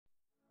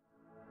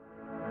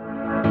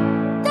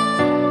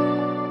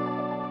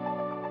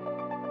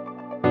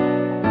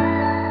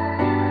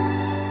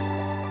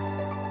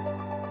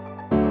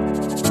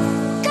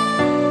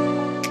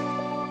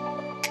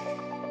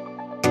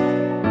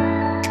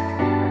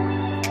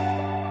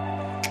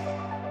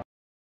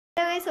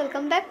Guys,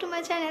 welcome back to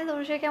my channel.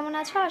 তোমরা সবাই কেমন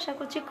আছো? আশা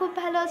করছি খুব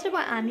ভালো আছো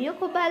এবং আমিও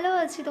খুব ভালো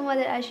আছি।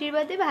 তোমাদের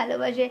আশীর্বাদে,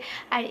 ভালোবাসে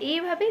আর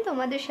এইভাবেই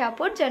তোমাদের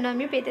সাপোর্ট যেন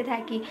আমি পেতে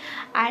থাকি।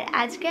 আর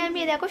আজকে আমি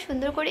দেখো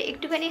সুন্দর করে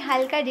একটুখানি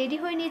হালকা রেডি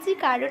হয়ে নিয়েছি,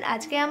 কারণ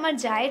আজকে আমার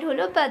জায়ের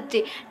হলো বার্থডে।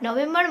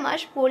 নভেম্বর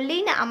মাস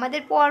পড়লেই না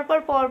আমাদের পর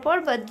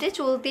বার্থডে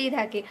চলতেই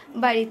থাকে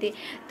বাড়িতে।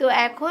 তো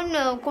এখন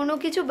কোনো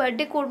কিছু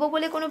বার্থডে করব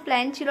বলে কোনো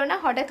প্ল্যান ছিল না,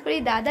 হঠাৎ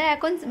করেই দাদা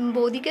এখন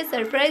বৌদিকে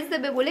সারপ্রাইজ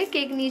দেবে বলে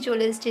কেক নিয়ে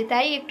চলে এসছে,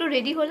 তাই একটু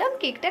রেডি হলাম,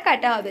 কেকটা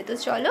কাটা হবে। তো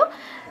চলো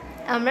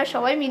আমরা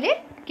সবাই মিলে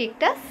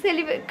কেকটা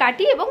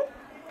কাটি এবং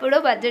পুরো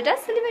বার্থডেটা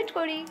সেলিব্রেট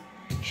করি।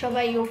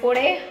 সবাই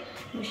ওপরে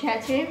বসে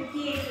আছে।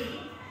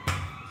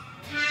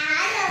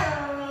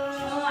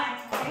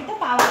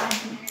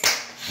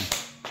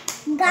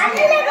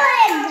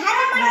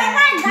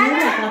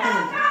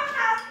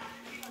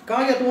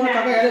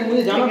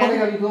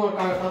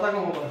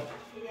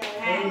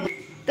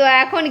 তো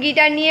এখন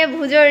গিটার নিয়ে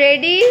ভুজো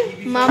রেডি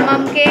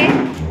মামামকে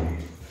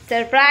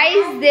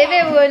সারপ্রাইজ দেবে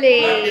বলে।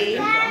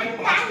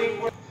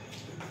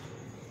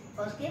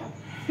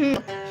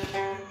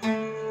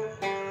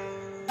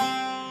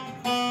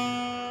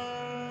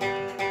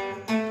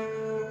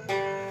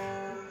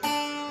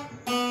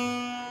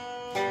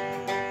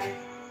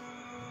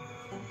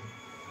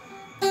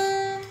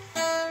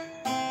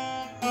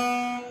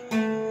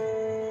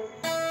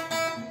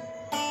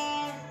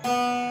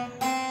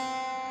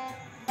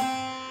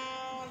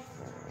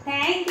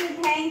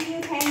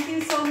 Thank you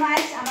so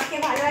much. আমাকে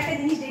ভালো একটা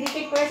জিনিস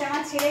ডেডিকেট করেছে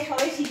আমার ছেলে,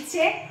 সবাই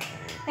শিখছে।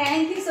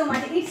 Thank you so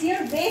much, it's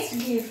your best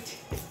gift.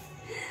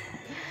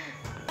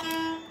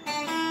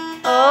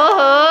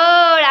 ওহো,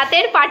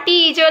 রাতের পার্টি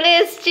চলে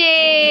এসছে,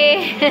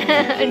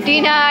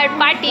 ডিনার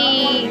পার্টি,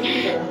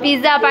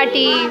 পিৎজা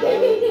পার্টি।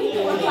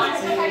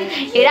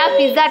 এরা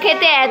পিৎজা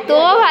খেতে এত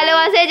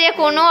ভালোবাসে যে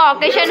কোনো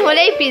অকেশন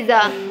হলেই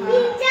পিৎজা,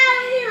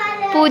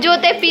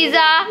 পুজোতে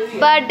পিৎজা,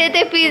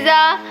 বার্থডেতে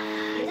পিৎজা,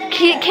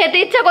 খেতে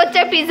ইচ্ছা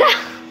করছে পিৎজা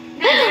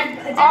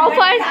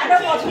অফার।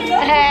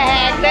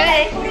 হ্যাঁ,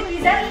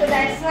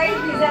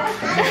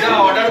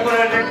 অর্ডার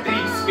করার একটা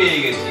ট্রিক্স পেয়ে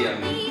গেছি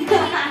আমি।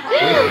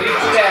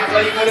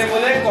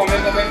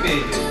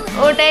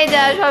 ওটাই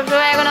যা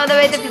সবসময় এখন আমাদের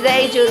বাড়িতে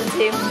পিৎজাই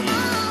চলছে।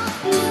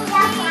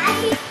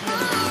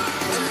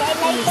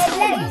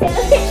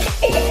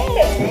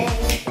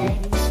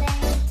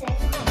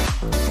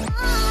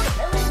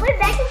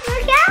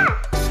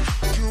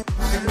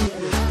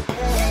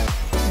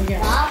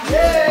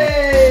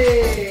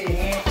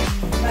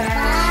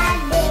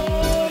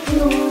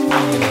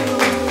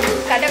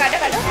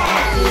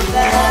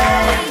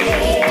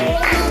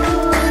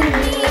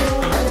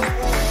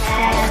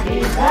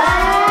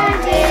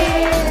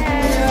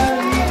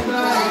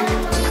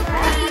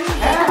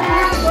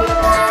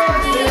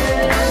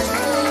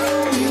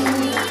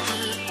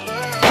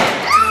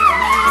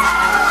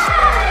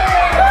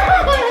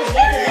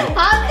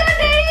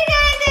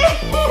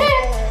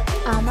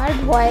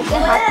 ভয়েতে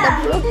হাতটা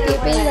পুরো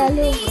কেঁপেই গেল।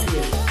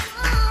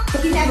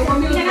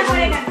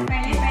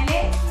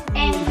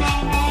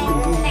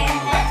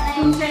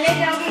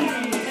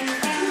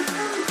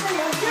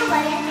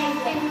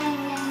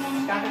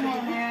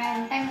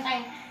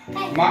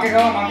 মাকে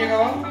খাওয়া, মাকে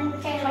খাওয়া।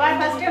 সবার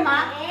ফার্স্টে মা,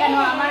 কেন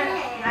আমার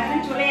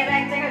হাজবেন্ড চলে যাবে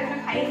এক জায়গায়,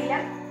 ওখানে খাইয়ে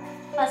দিলাম।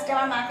 ফার্স্টে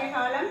আমার মাকে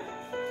খাওয়ালাম।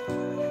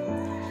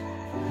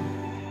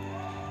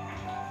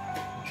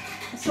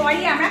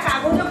 সরি, আমরা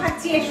কাগজও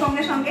খাচ্ছি এর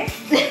সঙ্গে সঙ্গে।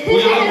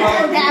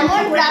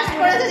 এমন ব্রাশ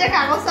করেছে যে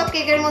কাগজ সব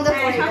কেকের মধ্যে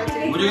পড়ে গেছে।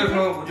 বুঝে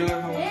খাও, বুঝে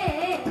খাও।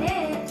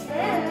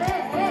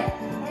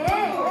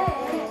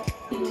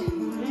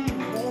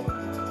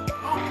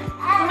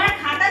 তোমার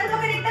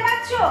খাতাগুলোকে দেখতে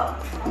পাচ্ছো?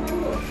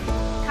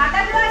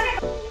 খাতাগুলো আছে।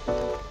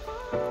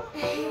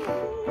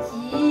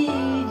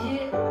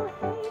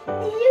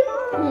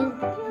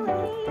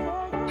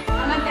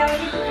 আমার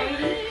দেওয়ালি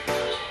খাইনি।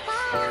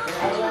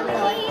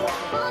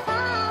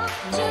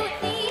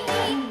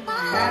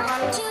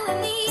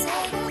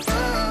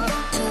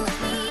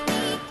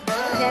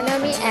 যেন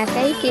আমি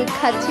একাই কেক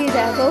খাচ্ছি।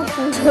 দেখো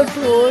পুরো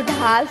ঠোঁট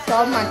হাত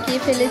সব মাখিয়ে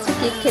ফেলেছি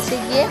কেক খেতে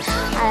গিয়ে।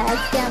 আর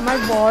আজকে আমার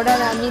বর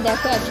আর আমি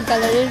দেখো একই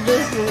কালারের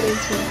ড্রেস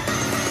পরেছি,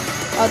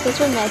 অথচ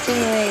ম্যাচিং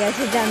হয়ে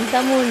গেছে।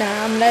 জানতামও না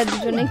আমরা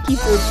দুজনে কি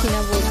পরছি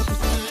না বলছি।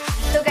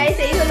 তো গাইস,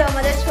 এই হলো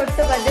আমাদের ছোট্ট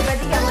বার্থডে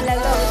পার্টি। কেমন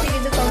লাগলো অবশ্যই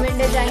কিন্তু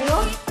কমেন্টে জানিও।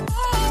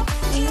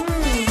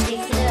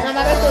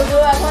 আমাকে তোজো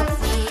এখন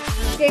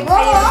কেক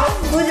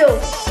বুঝো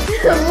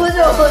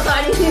বুঝো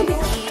সরি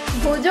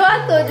বুঝো আর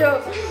তোজো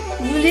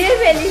ভুলিয়ে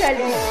ফেলি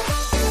খালি।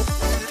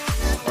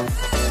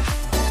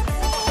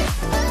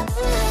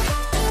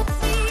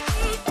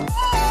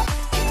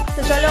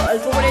 তো চলো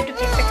অল্প করে একটু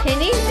কেকটা খেয়ে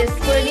নিই, টেস্ট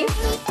করে নিই।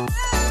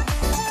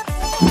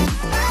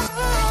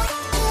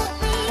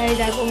 এই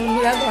দেখো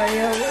বন্ধুরা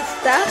ঘরের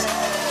অবস্থা,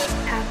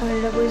 এখন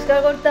এটা পরিষ্কার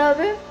করতে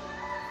হবে।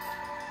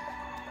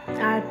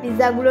 আর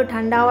পিৎজাগুলো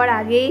ঠান্ডা হওয়ার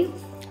আগেই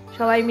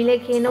সবাই মিলে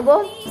খেয়ে নেবো,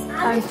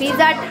 কারণ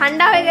পিৎজা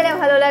ঠান্ডা হয়ে গেলে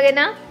ভালো লাগে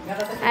না।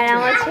 আর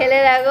আমার ছেলে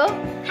দেখো,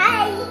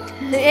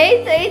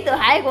 এই তো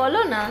হাই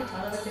বলো না।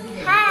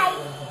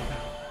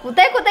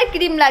 কোথায় কোথায়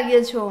ক্রিম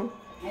লাগিয়েছো?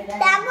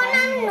 তখন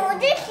আমি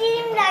নদে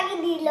ক্রিম লাগিয়ে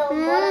দিলাম।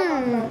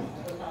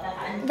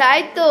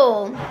 তাই তো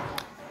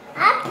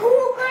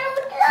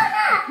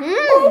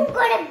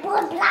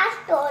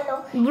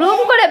ব্রুম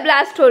করে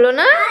ব্লাস্ট হলো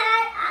না,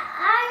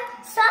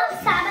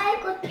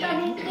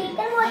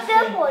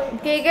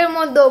 কেকের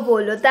মধ্যেও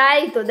পড়লো, তাই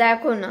তো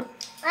দেখো না।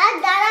 আর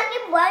দাদা কি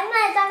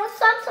বদমাইশ, আমার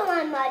সব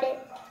সময় মারে।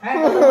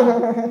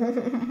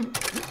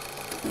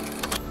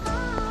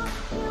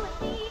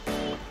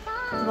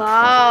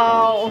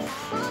 वाओ,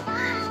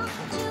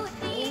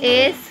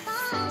 এস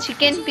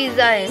চিকেন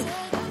পিৎজা,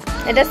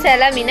 এটা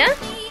স্যালামি না,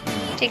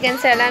 চিকেন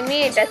স্যালামি,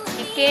 এটা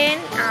চিকেন,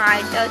 আর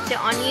এটা হচ্ছে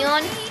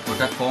অনিয়ন,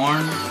 ওটা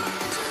কর্ন,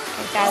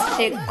 এটা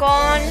হচ্ছে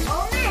কর্ন।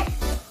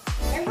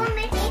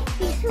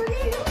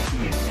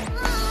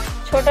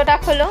 ছোটটা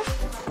খোলো।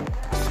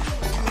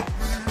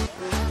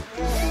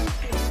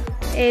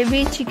 ये भी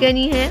चिकन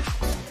ही है।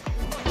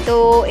 তো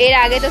এর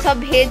আগে তো সব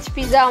ভেজ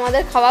পিৎজা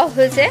আমাদের খাওয়া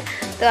হয়েছে,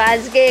 তো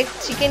আজকে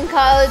চিকেন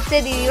খাওয়া হচ্ছে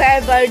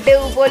দিদিভাইয়ের বার্থডে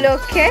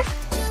উপলক্ষে।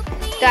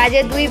 তো আজ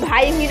দুই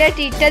ভাই মিলে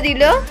ট্রিটটা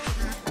দিল,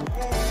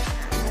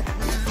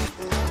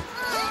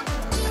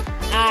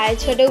 আর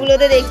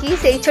ছোটগুলোতে দেখি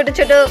সেই ছোট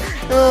ছোট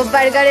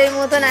বার্গারের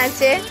মতন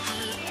আছে।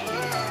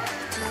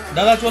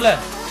 দাদা চলে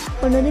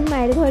অন্যদিন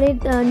মায়ের ঘরে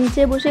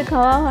নিচে বসে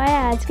খাওয়া হয়,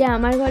 আজকে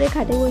আমার ঘরে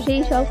খাটে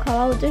বসেই সব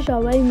খাওয়া হচ্ছে,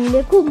 সবাই মিলে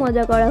খুব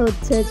মজা করা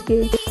হচ্ছে আজকে।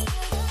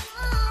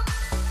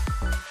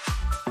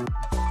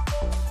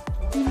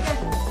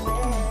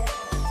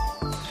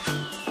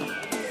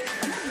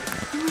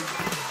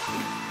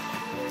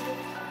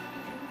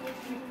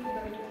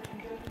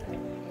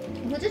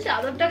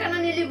 চাদরটা কেন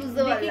নিলি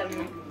বুঝতে পারলাম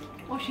না।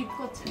 ও শীত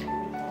করছে।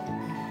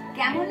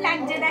 কেমন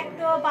লাগছে দেখ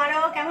তো, পারো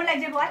কেমন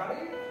লাগছে বল,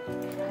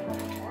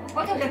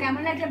 কত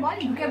কেমন লাগছে বল,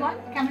 ঢুকে বল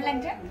কেমন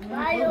লাগছে।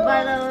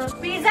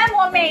 পিৎজা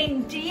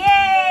মোমেন্ট, ইয়ে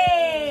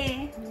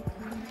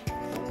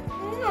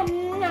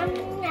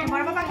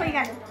বড় বাবা কই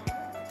গেল,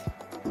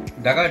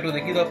 ঢাকা একটু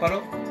দেখি দাও পারো।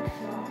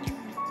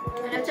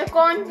 এটা হচ্ছে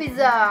কর্ন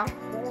পিৎজা,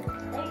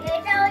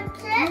 এটা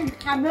হচ্ছে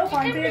আমিও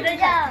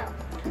কনফিডেন্ট।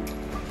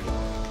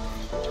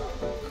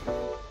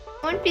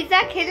 কোন পিৎজা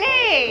খেলে?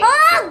 ও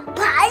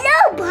ভালো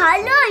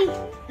ভালোই।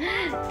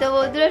 তো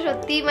বন্ধুরা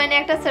সত্যি মানে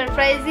একটা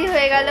সারপ্রাইজই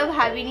হয়ে গেল,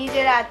 ভাবিনি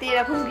যে রাতে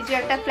এরকম কিছু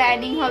একটা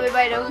প্ল্যানিং হবে বা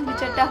এরকম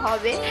কিছু একটা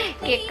হবে,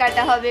 কেক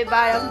কাটা হবে বা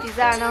এরকম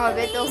পিৎজা আনা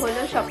হবে। তো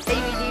হলো, সবটাই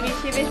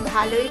মিলিয়ে বেশ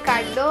ভালোই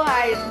কাটলো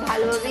আর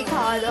ভালোভাবেই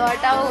খাওয়া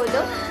দাওয়াটাও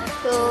হলো।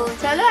 তো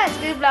চলো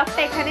আজকের ব্লগটা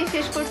এখানেই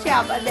শেষ করছি,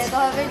 আবার দেখা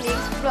হবে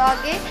নেক্সট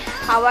ব্লগে।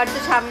 আবার তো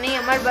সামনেই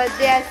আমার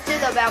বার্থডে আসছে,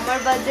 তবে আমার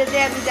বার্থডেতে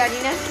আমি জানি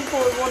না কি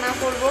করবো না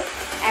করবো,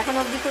 এখন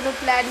অবধি কোনো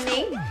প্ল্যান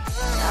নেই।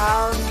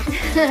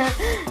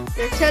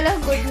 তো চলো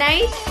গুড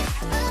নাইট,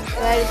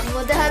 এবার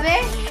ঘুমোতে হবে।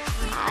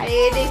 আর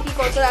এ দেখি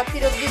কত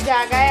রাত্রির অবধি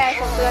জাগায় আর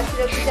কত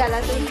রাত্রির অবধি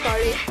জ্বালাতন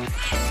করে।